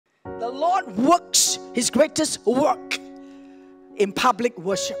The Lord works His greatest work in public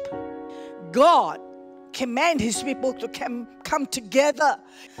worship. God commands His people to come together.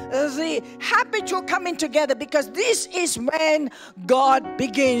 The habitual coming together, because this is when God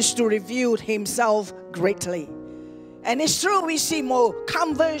begins to reveal Himself greatly. And it's true, we see more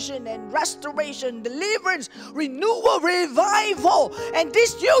conversion and restoration, deliverance, renewal, revival. And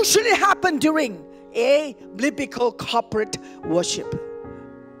this usually happens during a biblical corporate worship.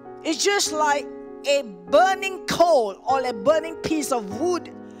 It's just like a burning coal or a burning piece of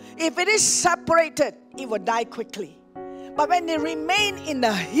wood. If it is separated, it will die quickly. But when they remain in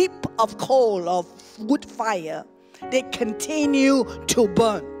a heap of coal, of wood fire, they continue to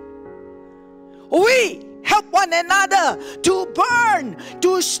burn. We help one another to burn,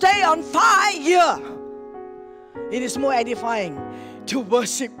 to stay on fire. It is more edifying to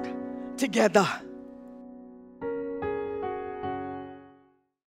worship together.